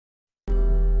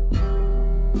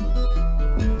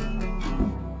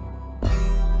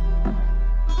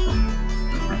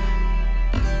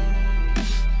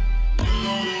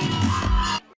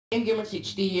FlameGamerz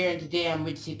HD here, and today I'm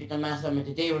with CP Tamasam, and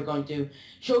today we're going to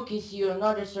showcase you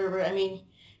another server.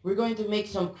 We're going to make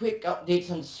some quick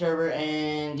updates on the server,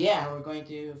 and yeah, we're going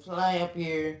to fly up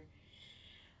here.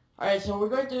 Alright, so we're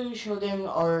going to show them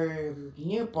our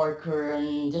new parkour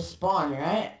and the spawn,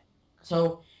 right?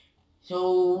 So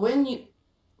when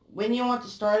you want to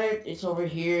start it, it's over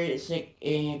here. It's like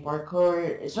a parkour.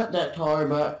 It's not that hard,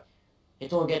 but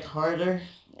it will get harder.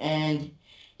 And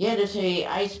yeah, there's a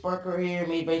ice parkour here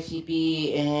made by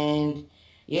CP, and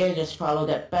yeah, just follow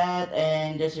that path,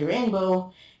 and there's a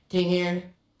rainbow thing here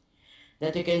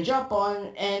that you can jump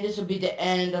on, and this will be the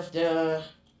end of the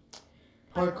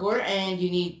parkour. And you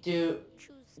need to,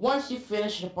 once you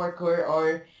finish the parkour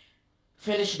or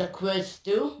finish the quiz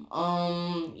too,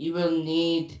 you will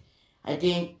need, I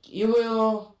think you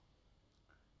will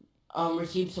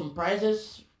receive some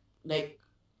prizes like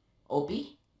OP.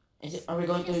 Are we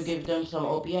going to give them some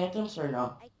OP items or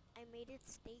no? I made it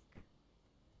steak.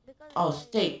 Because Oh,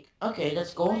 steak. Okay,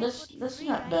 that's cool. That's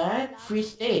not bad. Free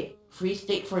steak. Free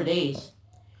steak for days.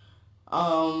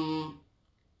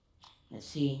 Let's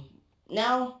see.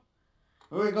 Now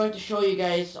we're going to show you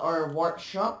guys our warp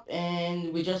shop,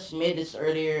 and we just made this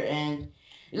earlier, and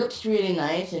it looks really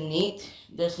nice and neat.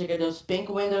 There's like those pink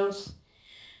windows.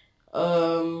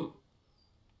 Oh,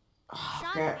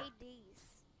 Sean crap. made these.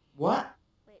 What?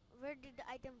 Wait, where did the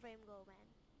item frame go, man?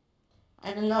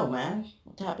 I don't know, man.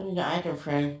 What happened to the item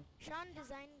frame? Sean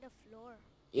designed the floor.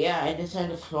 Yeah, I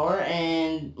designed the floor,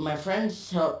 and my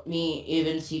friends helped me,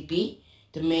 even CP,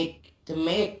 to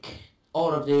make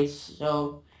all of this.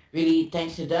 So really,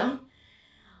 thanks to them.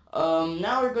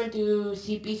 Now we're going to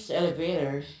CP's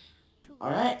elevator. To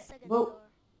Alright, the second well, floor.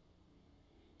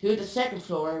 to the second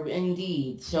floor,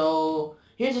 indeed. So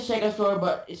here's the second floor,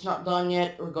 but it's not done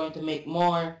yet. We're going to make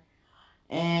more.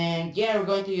 And yeah, we're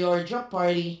going to your jump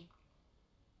party.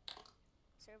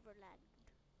 Server lag.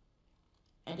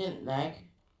 I didn't lag.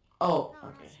 Oh, No,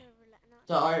 okay. not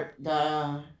server lag.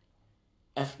 The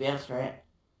FPS, right?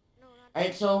 No, not.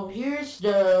 Alright, so here's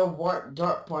the warp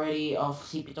dark party of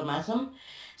CP Tomasam.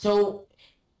 So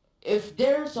if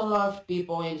there's a lot of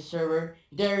people in the server,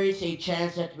 there is a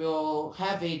chance that we'll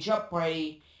have a jump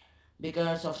party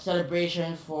because of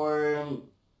celebration for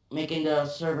making the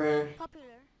server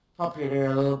popular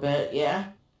a little bit, yeah.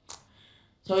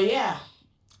 So yeah,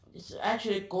 it's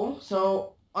actually cool.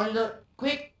 So on the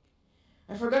quick,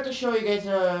 I forgot to show you guys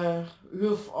a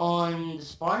roof on the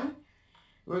spawn.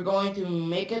 We're going to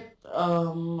make it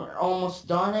almost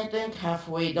done, I think,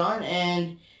 halfway done,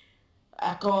 and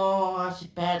Ako si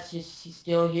Pat is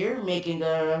still here making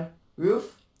the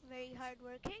roof. Very hard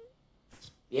working.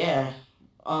 Yeah.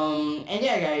 And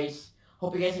yeah, guys,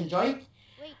 hope you guys enjoyed.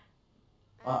 Wait,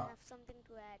 I Uh, have something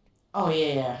to add. oh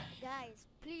yeah. Guys,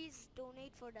 please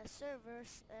donate for the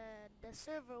servers. The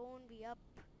server won't be up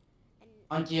in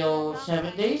Until around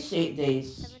 7 days, 8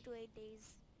 days. 7 to 8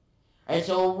 days. Alright,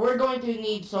 so we're going to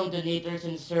need some donators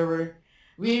in the server.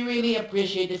 We really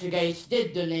appreciate if you guys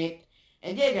did donate.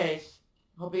 And yeah, guys,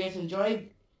 hope you guys enjoyed.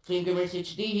 FlameGamerz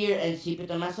HD here, and CP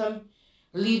Tamasam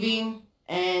leaving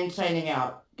and signing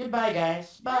out. Goodbye,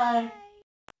 guys. Bye. Bye.